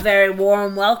Very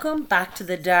warm welcome back to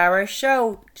the Dara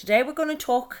Show. Today we're going to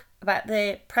talk about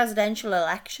the presidential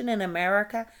election in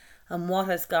America and what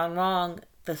has gone wrong.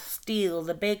 The steal,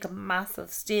 the big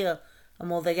massive steal, and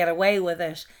will they get away with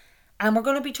it? And we're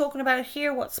going to be talking about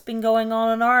here what's been going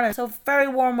on in Ireland. So very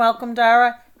warm welcome,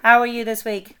 Dara. How are you this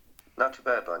week? Not too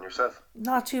bad, on yourself?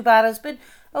 Not too bad. It's been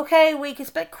okay week.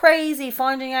 It's a bit crazy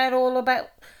finding out all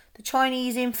about the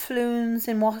Chinese influence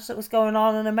and what was going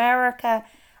on in America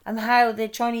and how the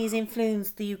Chinese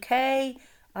influenced the UK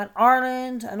and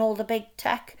Ireland and all the big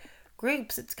tech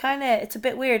groups. It's a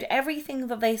bit weird. Everything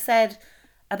that they said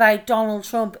about Donald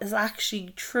Trump is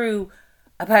actually true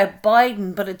about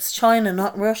Biden, but it's China,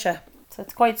 not Russia. So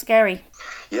it's quite scary.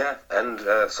 Yeah, and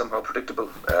somehow predictable.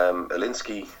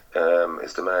 Alinsky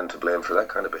is the man to blame for that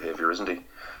kind of behaviour, isn't he?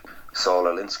 Saul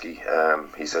Alinsky.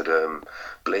 He said,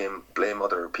 blame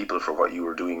other people for what you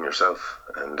were doing yourself.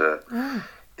 And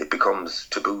it becomes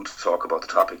taboo to talk about the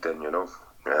topic then, you know.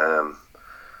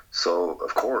 So,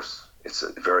 of course, it's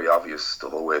very obvious the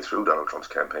whole way through Donald Trump's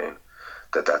campaign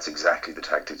that that's exactly the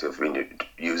tactic they've been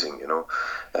using, you know.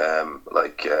 An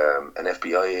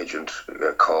FBI agent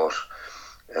caught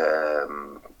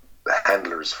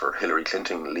handlers for Hillary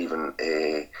Clinton leaving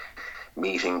a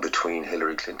meeting between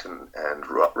Hillary Clinton and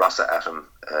Rosatom,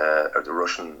 or the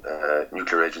Russian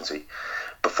nuclear agency,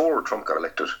 before Trump got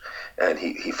elected, and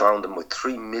he found them with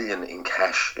 $3 million in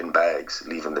cash in bags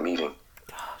leaving the meeting.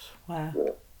 Gosh, wow.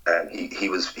 Yeah. And he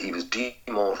was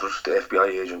demoted. The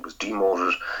FBI agent was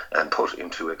demoted and put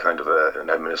into a kind of an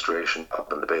administration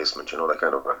up in the basement, you know, that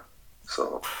kind of way.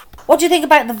 So, what do you think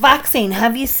about the vaccine?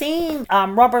 Have you seen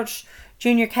Robert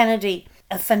Jr. Kennedy?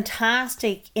 A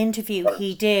fantastic interview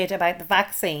he did about the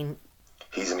vaccine.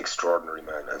 He's an extraordinary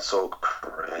man and so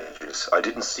courageous. I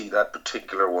didn't see that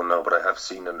particular one now, but I have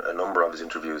seen a number of his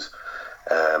interviews.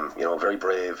 Very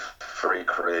brave, very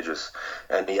courageous,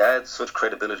 and he adds such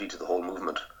credibility to the whole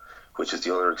movement, which is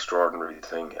the other extraordinary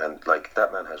thing. And like,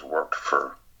 that man has worked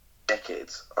for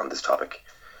decades on this topic,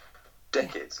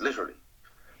 decades, literally.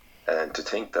 And to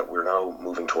think that we're now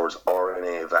moving towards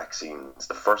RNA vaccines,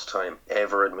 the first time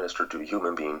ever administered to a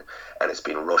human being, and it's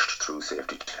been rushed through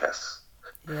safety tests.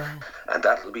 Yeah. And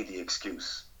that'll be the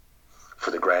excuse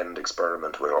for the grand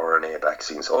experiment with RNA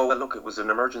vaccines. Oh, well, look, it was an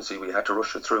emergency. We had to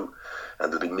rush it through.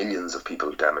 And there'll be millions of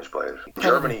people damaged by it. In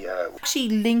Germany... actually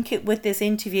link it with this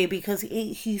interview because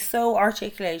he's so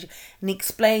articulate and he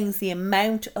explains the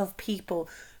amount of people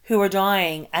who are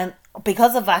dying and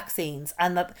because of vaccines,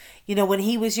 and that, you know, when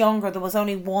he was younger there was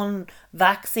only one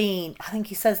vaccine. I think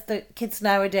he says that kids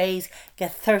nowadays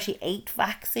get 38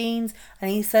 vaccines, and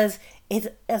he says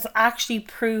it is actually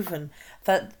proven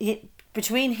that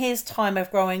between his time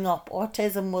of growing up,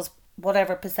 autism was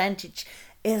whatever percentage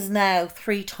is now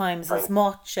 3 times as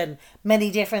much, and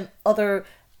many different other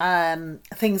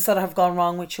things that have gone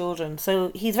wrong with children.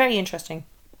 So he's very interesting.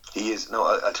 He is. No,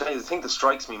 I'll tell you, the thing that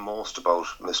strikes me most about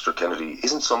Mr. Kennedy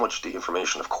isn't so much the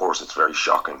information. Of course, it's very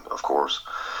shocking, of course.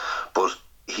 But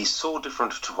he's so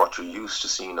different to what you're used to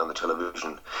seeing on the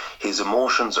television. His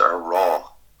emotions are raw.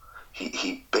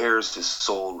 He bears his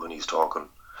soul when he's talking.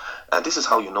 And this is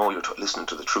how you know you're listening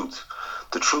to the truth.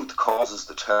 The truth causes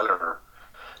the teller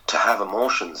to have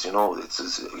emotions, you know.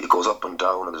 It goes up and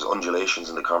down, and there's undulations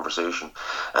in the conversation,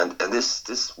 and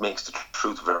this makes the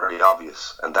truth very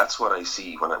obvious, and that's what I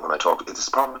see when I talk. It's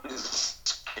probably the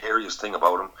scariest thing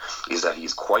about him is that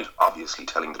he's quite obviously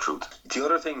telling the truth. The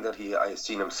other thing that I've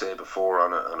seen him say before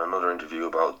on another interview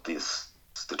about the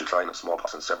decline of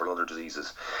smallpox and several other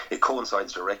diseases, it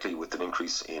coincides directly with an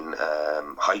increase in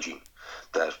hygiene.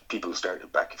 That people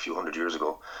started back a few hundred years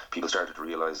ago, people started to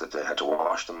realise that they had to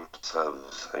wash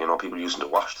themselves. You know, people used to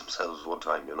wash themselves one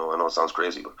time, you know. I know it sounds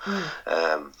crazy, but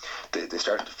they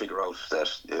started to figure out that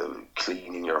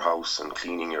cleaning your house and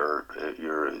cleaning your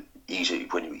eating,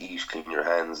 when you eat, clean your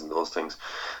hands and those things,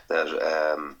 that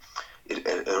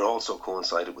it also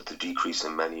coincided with the decrease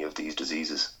in many of these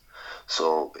diseases.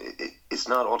 So it's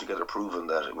not altogether proven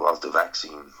that it was the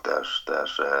vaccine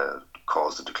that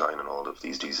caused the decline in all of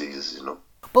these diseases, you know.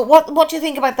 But what do you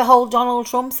think about the whole Donald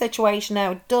Trump situation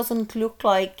now? It doesn't look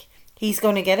like he's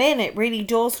going to get in. It really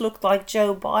does look like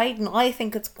Joe Biden. I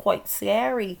think it's quite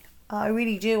scary. I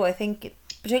really do. I think,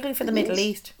 particularly for the Middle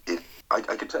East. I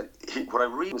could tell you, what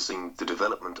I'm really seeing the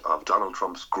development of Donald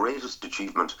Trump's greatest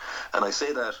achievement, and I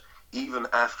say that even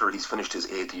after he's finished his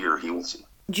 8th year, he will see.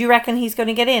 Do you reckon he's going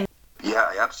to get in? Yeah,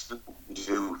 I absolutely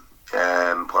do.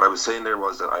 What I was saying there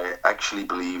was that I actually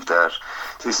believe that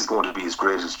this is going to be his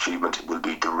greatest achievement. It will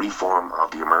be the reform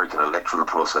of the American electoral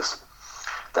process.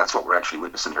 That's what we're actually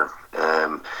witnessing here,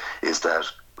 is that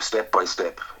step by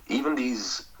step, even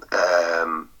these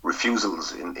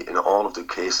refusals in all of the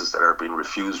cases that are being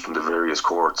refused from the various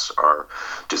courts are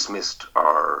dismissed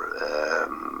or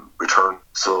returned.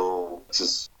 So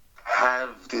just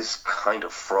have this kind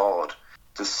of fraud.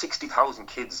 There's 60,000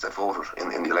 kids that voted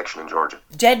in the election in Georgia.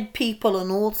 Dead people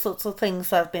and all sorts of things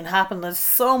that have been happening. There's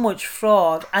so much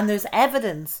fraud, and there's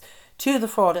evidence to the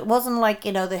fraud. It wasn't like,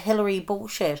 the Hillary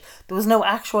bullshit. There was no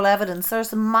actual evidence.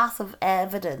 There's massive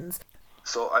evidence.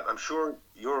 So I'm sure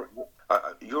your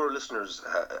listeners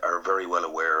are very well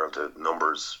aware of the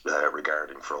numbers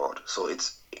regarding fraud. So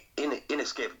it's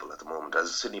inescapable at the moment.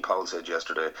 As Sidney Powell said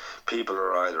yesterday, people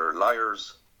are either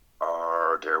liars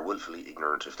or they're willfully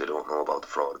ignorant if they don't know about the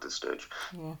fraud at this stage.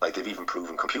 Yeah. Like, they've even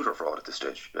proven computer fraud at this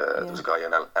stage. There was a guy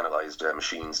analysed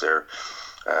machines there.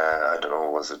 I don't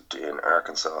know, was it in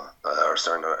Arkansas?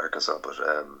 Not Arkansas, but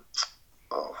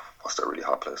what's that really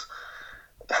hot place?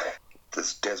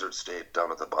 This desert state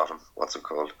down at the bottom. What's it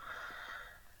called?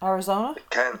 Arizona?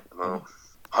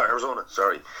 Arizona,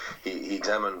 sorry. He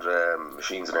examined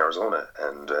machines in Arizona,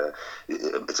 and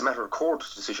it's a matter of court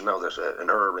decision now that an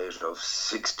error rate of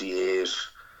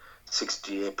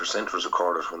 68% was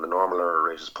recorded when the normal error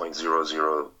rate is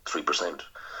 0.003%.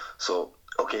 So,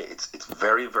 okay, it's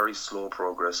very, very slow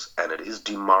progress, and it is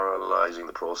demoralising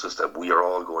the process that we are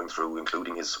all going through,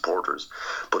 including his supporters.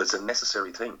 But it's a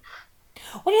necessary thing.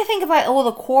 What do you think about all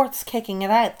the courts kicking it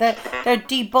out? They're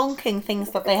debunking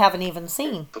things that they haven't even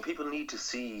seen. But people need to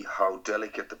see how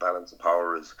delicate the balance of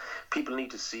power is. People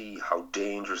need to see how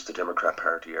dangerous the Democrat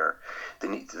Party are. They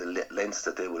need the lengths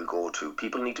that they will go to.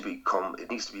 People need to it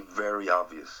needs to be very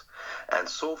obvious. And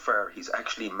so far, he's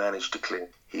managed to claim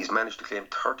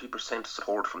 30%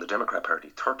 support from the Democrat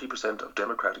Party. 30% of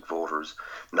Democratic voters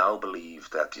now believe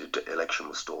that the election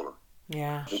was stolen.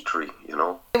 Yeah. Victory,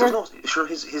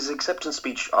 his acceptance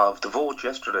speech of the vote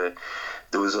yesterday,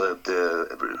 the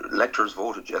electors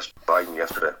voted Biden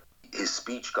yesterday. His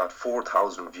speech got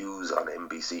 4,000 views on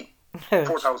NBC.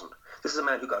 4,000. This is a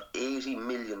man who got 80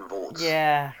 million votes.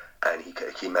 Yeah. And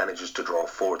he manages to draw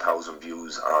 4,000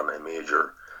 views on a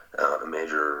major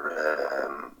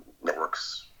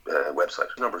network's website.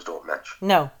 Numbers don't match.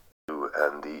 No.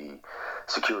 And the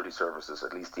security services,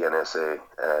 at least the NSA,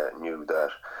 knew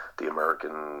that the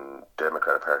American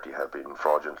Democratic Party had been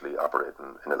fraudulently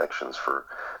operating in elections for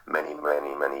many,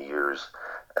 many, many years.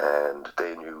 And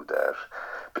they knew that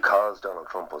because Donald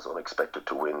Trump was unexpected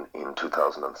to win in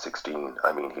 2016,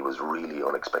 he was really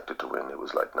unexpected to win. It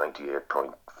was like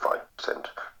 98.5%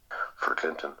 for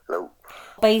Clinton. Hello?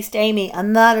 Based Amy,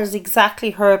 and that is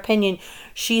exactly her opinion.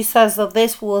 She says that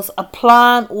this was a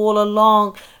plan all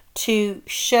along to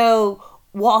show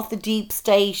what the deep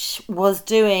state was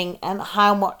doing and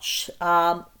how much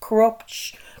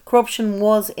corruption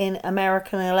was in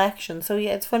American elections. So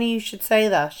yeah, it's funny you should say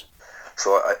that.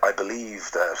 So I believe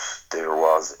that there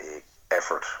was a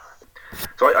effort.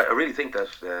 So I really think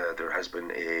that there has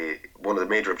been one of the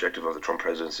major objectives of the Trump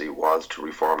presidency was to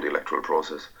reform the electoral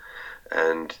process.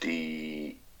 And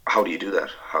how do you do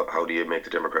that? How do you make the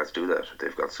Democrats do that?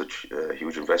 They've got such a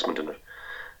huge investment in it.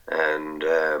 And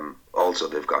also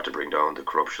they've got to bring down the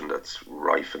corruption that's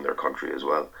rife in their country as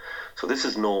well. So this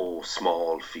is no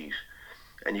small feat.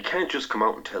 And you can't just come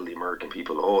out and tell the American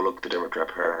people, oh, look, the Democrat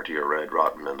Party are red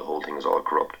rotten and the whole thing is all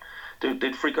corrupt.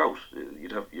 They'd freak out. You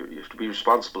have to be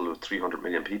responsible with 300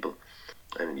 million people,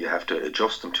 and you have to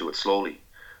adjust them to it slowly.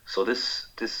 So this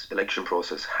election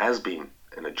process has been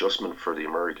an adjustment for the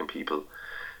American people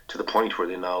to the point where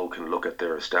they now can look at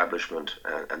their establishment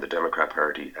and the Democrat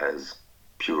Party as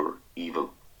pure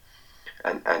evil.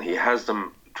 And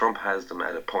Trump has them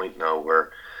at a point now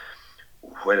where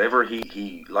whenever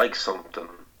he likes something,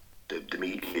 the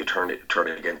media turn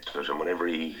it against it, and whenever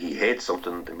he hates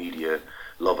something, the media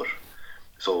love it.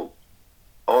 So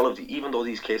even though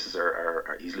these cases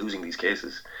are he's losing these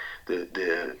cases,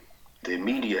 the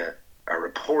media are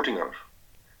reporting out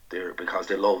there because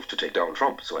they love to take down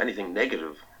Trump. So anything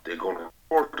negative, they're going to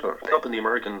report it up in the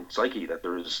American psyche that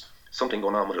there is something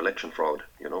going on with election fraud,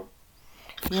 Yeah.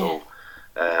 So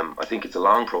I think it's a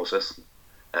long process,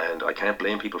 and I can't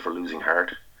blame people for losing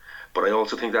heart. But I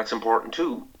also think that's important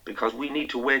too, because we need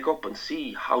to wake up and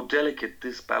see how delicate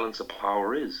this balance of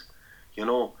power is.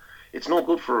 It's no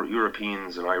good for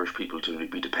Europeans and Irish people to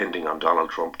be depending on Donald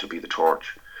Trump to be the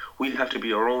torch. We have to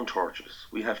be our own torches.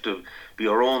 We have to be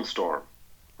our own storm.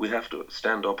 We have to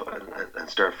stand up and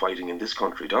start fighting in this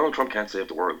country. Donald Trump can't save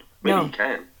the world. Maybe he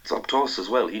can. It's up to us as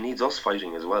well. He needs us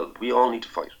fighting as well. We all need to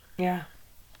fight. Yeah.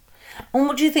 And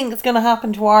what do you think is going to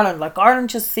happen to Ireland? Like, Ireland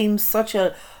just seems such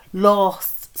a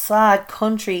lost, sad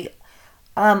country.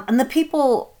 And the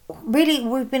people, really,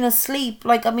 we've been asleep.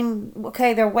 Like,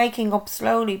 okay, they're waking up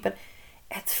slowly, but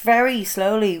it's very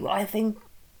slowly. I think,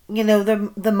 you know,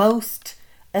 the most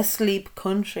asleep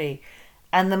country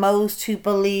and the most who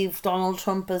believe Donald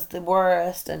Trump is the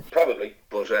worst. And probably,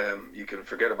 but you can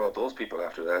forget about those people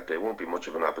after that. They won't be much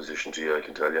of an opposition to you, I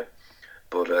can tell you.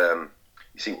 But you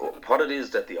see, what it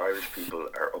is that the Irish people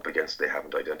are up against, they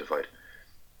haven't identified.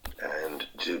 And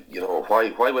you know,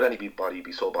 why would anybody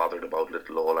be so bothered about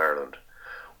little old Ireland?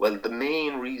 Well, the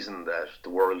main reason that the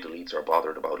world elites are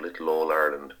bothered about little old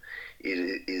Ireland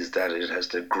is that it has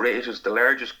the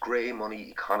largest grey money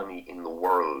economy in the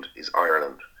world is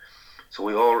Ireland. So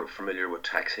we all are familiar with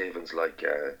tax havens like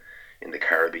in the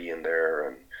Caribbean there,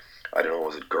 and I don't know,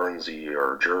 was it Guernsey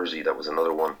or Jersey? That was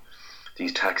another one.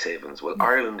 These tax havens. Well,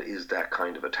 Ireland is that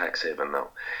kind of a tax haven now.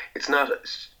 It's not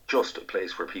just a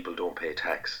place where people don't pay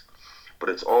tax, but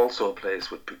it's also a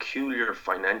place with peculiar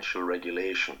financial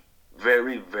regulation.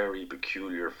 Very, very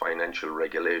peculiar financial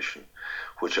regulation,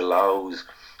 which allows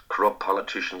corrupt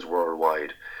politicians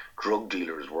worldwide, drug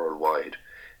dealers worldwide,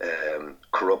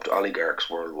 corrupt oligarchs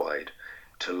worldwide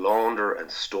to launder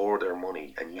and store their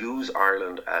money and use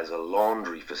Ireland as a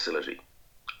laundry facility.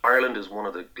 Ireland is one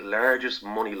of the largest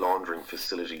money laundering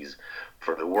facilities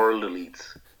for the world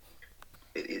elites.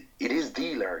 It is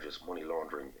the largest money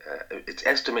laundering. It's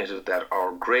estimated that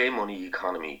our grey money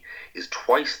economy is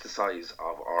twice the size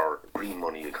of our green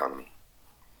money economy.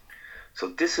 So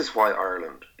this is why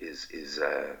Ireland is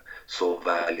so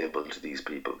valuable to these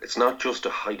people. It's not just a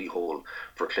hidey hole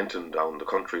for Clinton down the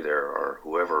country there or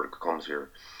whoever comes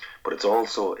here, but it's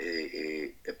also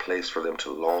a place for them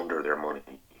to launder their money.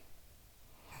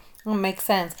 That makes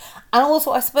sense. And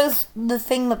also, I suppose the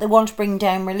thing that they want to bring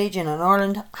down religion, and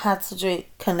Ireland had such a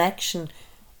connection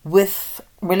with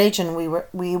religion.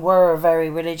 We were a very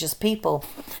religious people,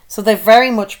 so they've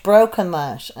very much broken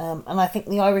that. And I think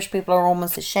the Irish people are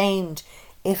almost ashamed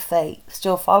if they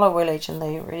still follow religion.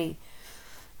 They really,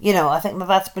 you know, I think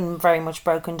that's been very much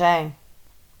broken down.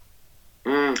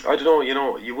 I don't know. You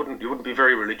know, you wouldn't be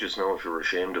very religious now if you were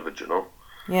ashamed of it. You know.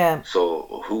 Yeah.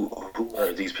 So who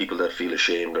are these people that feel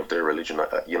ashamed of their religion?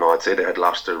 You know, I'd say they had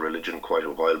lost their religion quite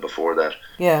a while before that.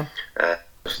 Yeah.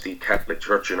 The Catholic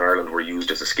Church in Ireland were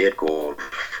used as a scapegoat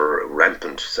for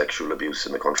rampant sexual abuse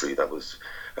in the country. That was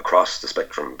across the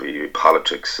spectrum, be it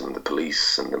politics and the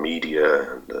police and the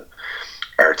media and the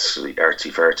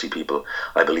artsy-fartsy people.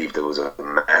 I believe there was a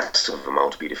massive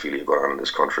amount of paedophilia going on in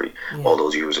this country all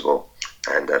those years ago,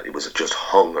 and that it was just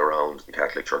hung around the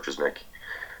Catholic Church's neck.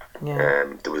 Yeah.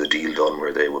 There was a deal done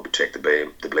where they would take the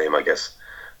blame, I guess,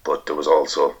 but there was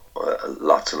also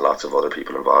lots and lots of other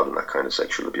people involved in that kind of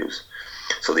sexual abuse.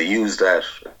 So they used that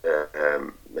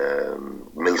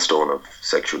millstone of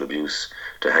sexual abuse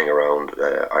to hang around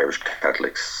Irish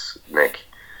Catholics' neck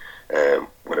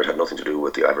when it had nothing to do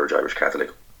with the average Irish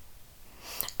Catholic.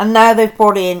 And now they've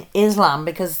brought in Islam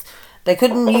because they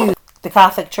couldn't use the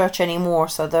Catholic Church anymore,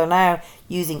 so they're now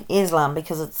using Islam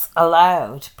because it's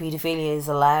allowed. Paedophilia is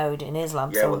allowed in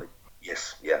Islam. Yeah, so. well,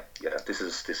 yes, yeah. This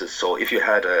is so. If you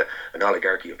had an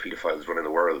oligarchy of paedophiles running the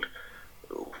world,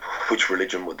 which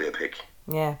religion would they pick?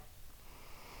 Yeah,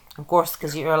 of course,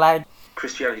 because you're allowed.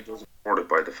 Christianity doesn't support it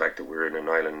by the fact that we're in an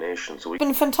island nation. So It's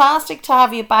been fantastic to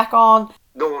have you back on.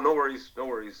 No worries.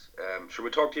 Shall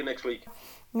we talk to you next week?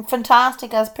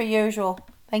 Fantastic as per usual.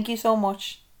 Thank you so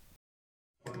much.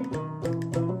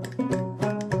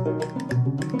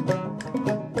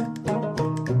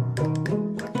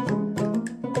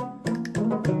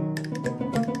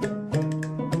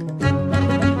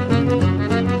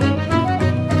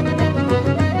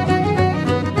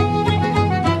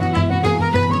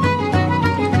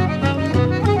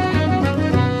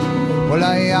 Well,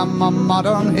 I am a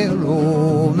modern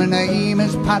hero, my name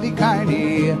is Paddy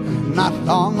Carney. Not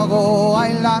long ago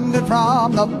I landed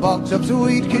from the bogs of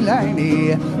sweet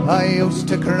Killarney. I used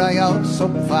to cry out so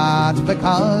fat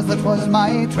because that was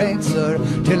my trade, sir,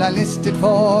 till I listed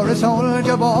for a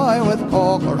soldier boy with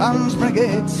Corcoran's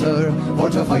brigade, sir, for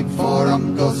to fight for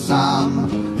Uncle Sam.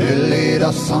 He'll lead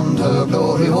us on to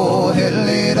glory, ho, he'll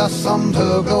lead us on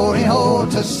to glory, ho,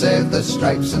 to save the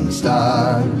stripes and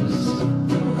stars.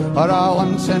 For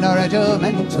once in our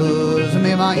regimentals,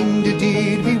 me mind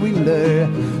indeed we wheeler.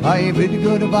 I bid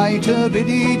goodbye to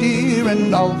Biddy dear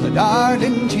and all the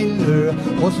darling chiller.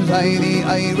 Was I the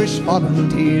Irish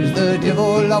volunteers, the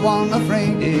devil I one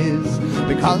afraid is,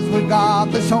 because we've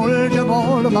got the soldier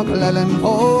boy McClellan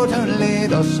for to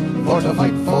lead us, for to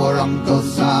fight for Uncle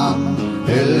Sam.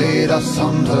 He'll lead us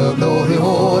on to glory,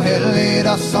 ho, he'll lead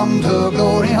us on to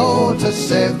glory, ho, to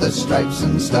save the stripes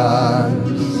and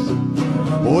stars.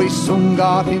 We soon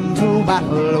got into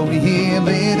battle, we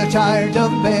made a charge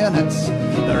of bayonets.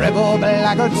 The rebel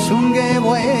blackguards soon gave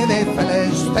way, they fell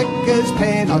as thick as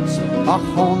peanuts.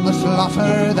 Och, on the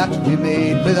slaughter that we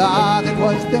made, with all it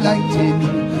was delighting.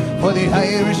 For the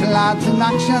Irish lads in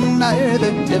action are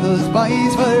the devil's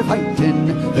boys for fighting.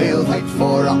 They'll fight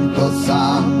for Uncle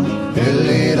Sam, he'll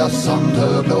lead us on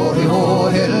to glory, ho.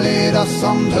 He'll lead us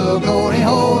on to glory,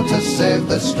 ho, to save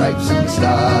the stripes and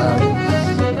stars.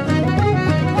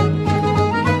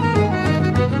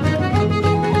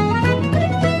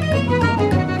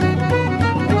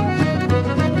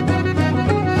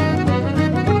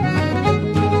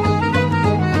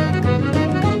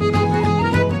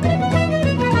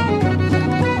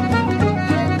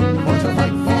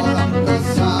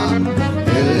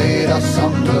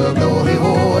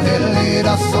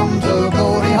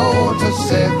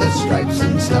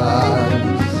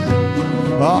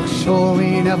 Och, sure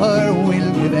we never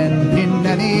will give in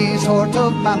any sort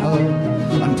of manner,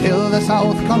 until the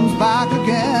South comes back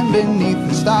again beneath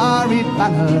the starry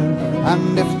banner.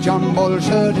 And if John Bull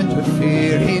should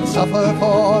interfere, he'd suffer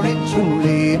for it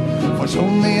truly, for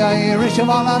soon the Irish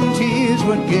volunteers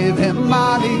would give him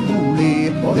Mally Hooley.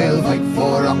 They'll fight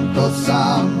for Uncle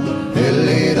Sam, he'll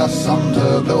lead us on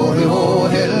to glory, ho.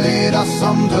 He'll lead us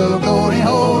on to glory,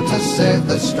 ho, to save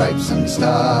the stripes and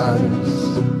stars.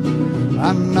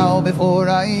 And now before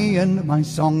I end my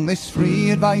song, this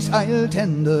free advice I'll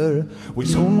tender: we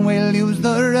soon will use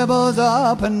the rebels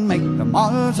up and make them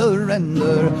all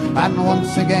surrender. And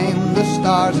once again the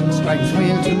stars and stripes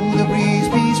will to the breeze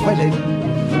be swelling,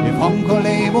 if Uncle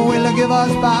Abe will give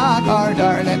us back our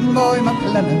darling boy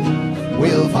McClellan.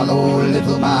 We'll follow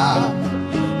little Ma,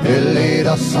 he'll lead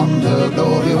us on to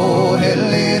glory, ho. He'll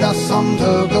lead us on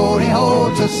to glory,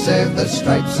 ho, to save the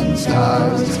stripes and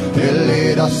stars. He'll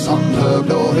lead us on to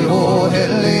glory, ho.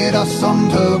 He'll lead us on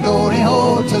to glory,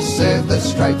 ho, to save the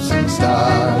stripes and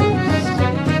stars.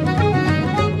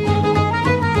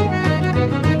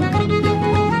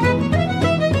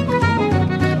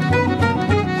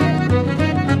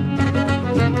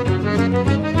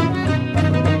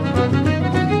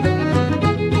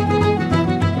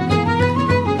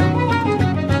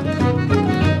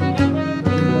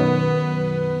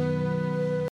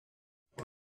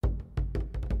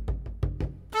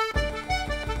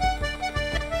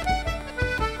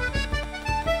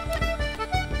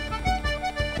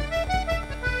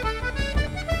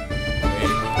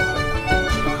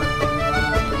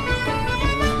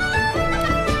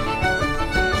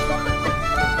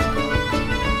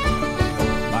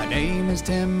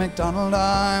 MacDonald,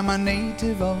 I'm a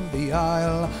native of the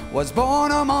Isle, was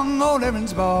born among old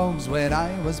Erin's bogs when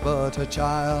I was but a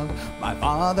child. My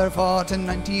father fought in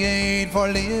 '98 for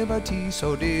liberty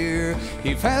so dear,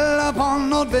 he fell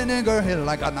upon old Vinegar Hill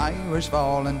like an Irish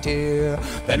volunteer.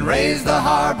 Then raise the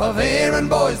harp of Erin,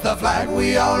 boys, the flag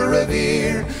we all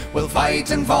revere, we'll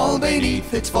fight and fall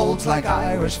beneath its folds like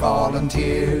Irish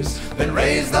volunteers. Then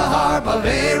raise the harp of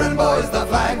Erin, boys, the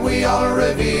flag we all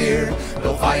revere,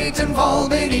 we'll fight and fall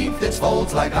beneath its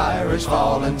folds like Irish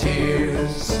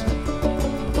volunteers.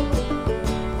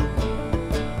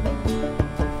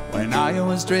 When I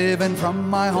was driven from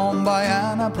my home by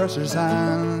an oppressor's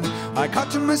hand, I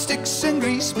cut my sticks and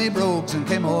greased me brogues and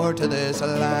came o'er to this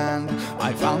land.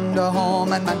 I found a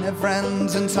home and many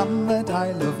friends and some that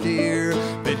I love dear.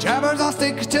 Be jabbers, I'll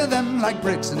stick to them like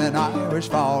bricks and an Irish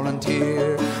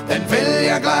volunteer. Then fill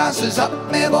your glasses up,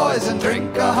 me boys, and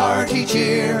drink a hearty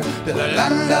cheer to the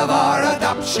land of our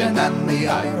adoption and the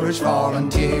Irish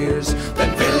volunteers.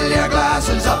 Then fill your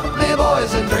glasses up, me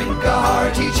boys, and drink a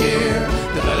hearty cheer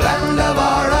to the land of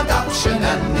our adoption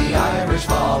and the Irish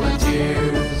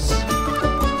volunteers.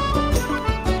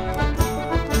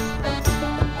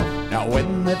 Now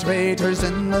when the traitors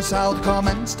in the south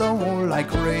commenced a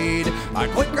warlike raid, I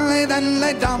quickly then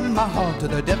laid down my heart to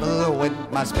the devil with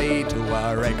my spade. To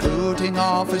a recruiting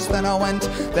office then I went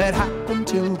that happened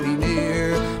to be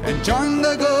near, and joined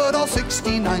the good old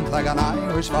 69th like an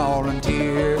Irish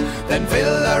volunteer. Then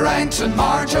fill the ranks and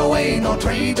march away, no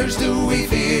traitors do we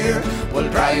fear, we'll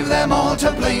drive them all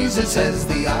to blazes, says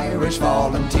the Irish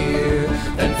volunteer.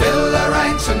 Then fill the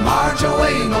ranks and march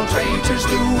away, no traitors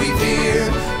do we fear,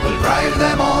 we'll drive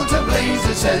them all to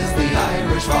blazes, says the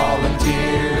Irish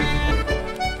volunteer.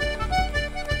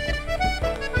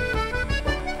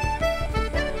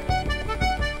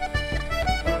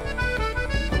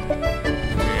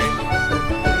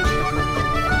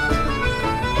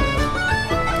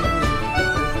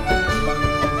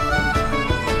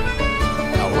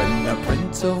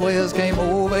 Of Wales came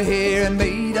over here and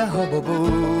made a hubbub.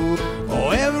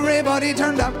 Oh, everybody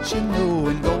turned out, you know,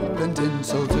 in gold and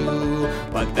tinsel too.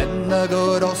 But then the good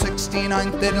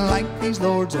 69th didn't like these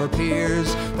lords or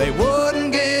peers. They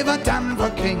wouldn't give a damn for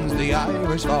kings, the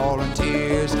Irish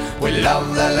volunteers. We love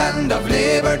the land of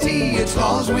liberty, its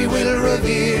laws we will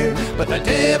revere, but the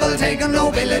devil taken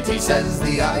nobility, says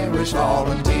the Irish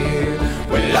volunteer.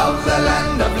 We love the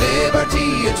land of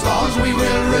liberty, its laws we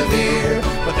will revere,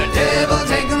 but the devil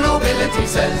taken nobility,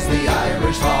 says the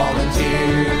Irish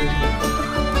volunteer.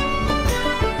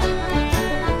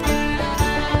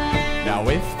 Now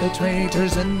if the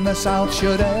traitors in the south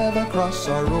should ever cross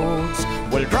our roads,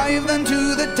 we'll drive them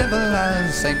to the devil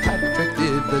as St. Patrick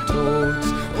did the toads.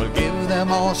 We'll give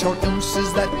them all short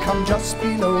nooses that come just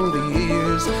below the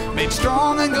ears, made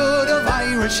strong and good of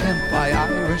Irish hemp by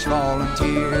Irish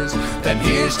volunteers. Then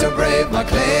here's to brave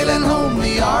McClellan whom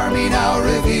the army now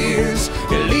reveres.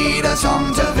 He'll lead us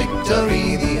on to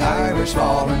victory, the Irish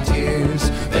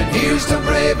volunteers. Then here's to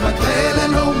brave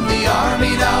McClellan whom the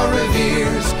army now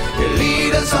reveres. He'll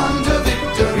lead us on to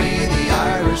victory, the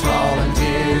Irish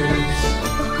volunteers.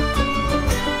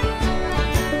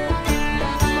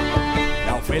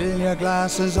 Fill your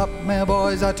glasses up, my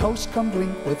boys, a toast come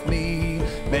drink with me.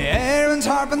 May Erin's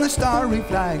harp and the starry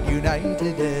flag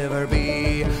united ever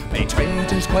be. May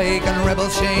traitors quake and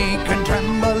rebels shake and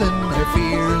tremble in their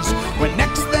fears, when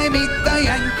next they meet the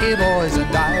Yankee boys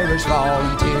and Irish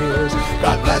volunteers.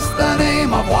 God bless the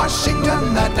name of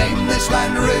Washington, that name this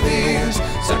land reveres.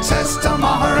 Success to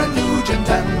Maher and Nugent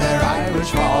and their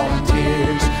Irish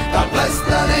volunteers. God bless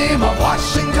the name of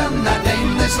Washington, that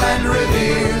name this land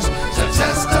reveres.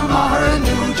 Success to Maher and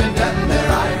Nugent and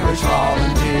their Irish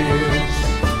volunteers.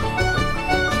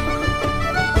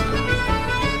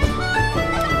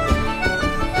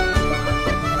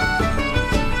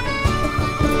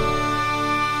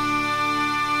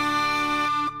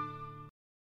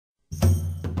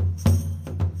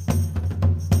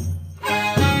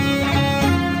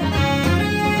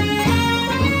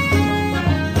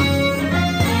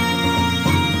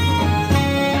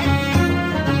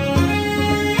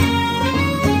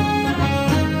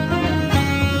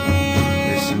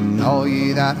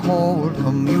 That hold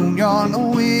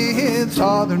communion with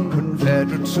Southern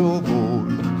Confederates so bold,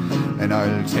 and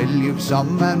I'll tell you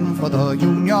some men for the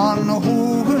Union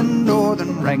who in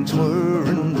northern ranks were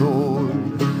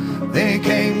enrolled. They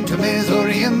came to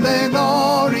Missouri in their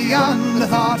glory and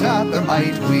thought at their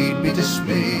might we'd be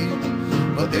dismayed,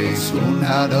 but they soon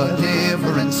had a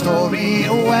different story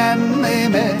when they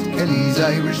met Kelly's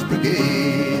Irish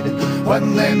Brigade.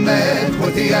 When they met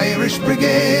with the Irish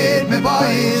Brigade, me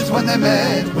boys, when they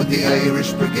met with the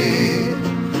Irish Brigade,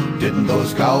 didn't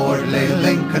those cowardly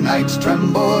Lincolnites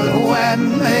tremble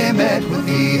when they met with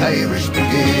the Irish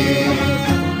Brigade?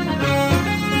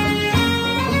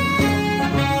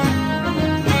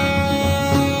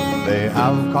 They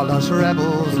have called us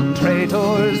rebels and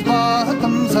traitors, but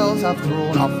themselves have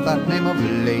thrown off that name of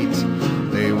late.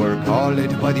 They were called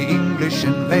it by the English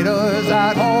invaders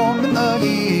at home in the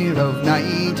year of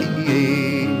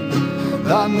 98.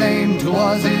 The name to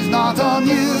us is not a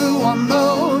new one,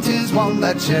 though 'tis one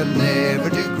that shall never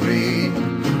degrade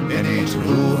any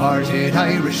true-hearted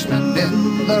Irishman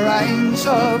in the ranks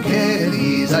of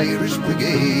Kelly's Irish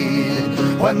Brigade.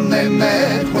 When they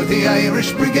met with the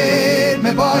Irish Brigade,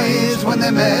 my boys, when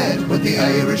they met with the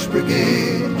Irish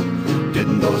Brigade,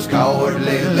 didn't those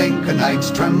cowardly Lincolnites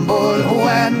tremble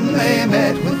when they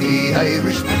met with the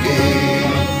Irish Brigade?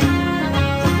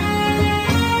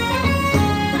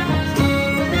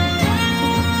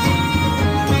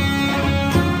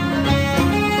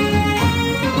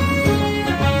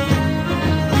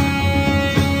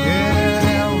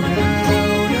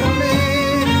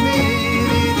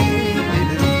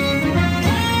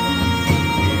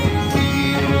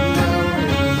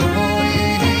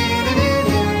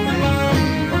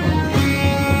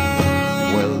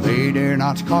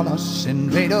 Not call us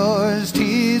invaders,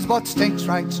 'tis but stakes,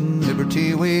 rights and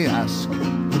liberty we ask,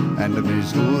 and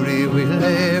Missouri will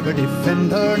ever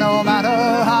defend her, no matter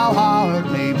how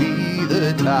hard may be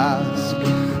the task.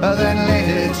 Then let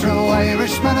it true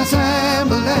Irishmen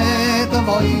assemble, let the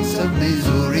voice of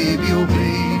Missouri be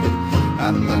obeyed,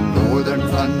 and the northern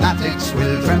fanatics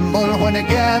will tremble when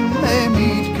again they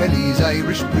meet Kelly's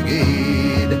Irish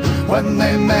Brigade. When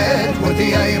they met with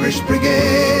the Irish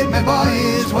Brigade, my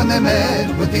boys, when they met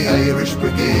with the Irish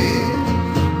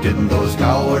Brigade, didn't those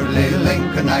cowardly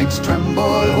Lincolnites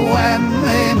tremble when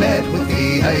they met with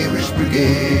the Irish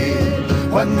Brigade?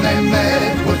 When they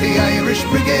met with the Irish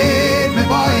Brigade, my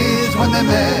boys, when they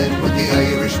met with the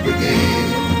Irish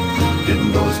Brigade,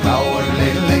 didn't those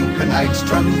cowardly Lincolnites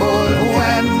tremble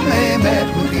when they met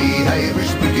with the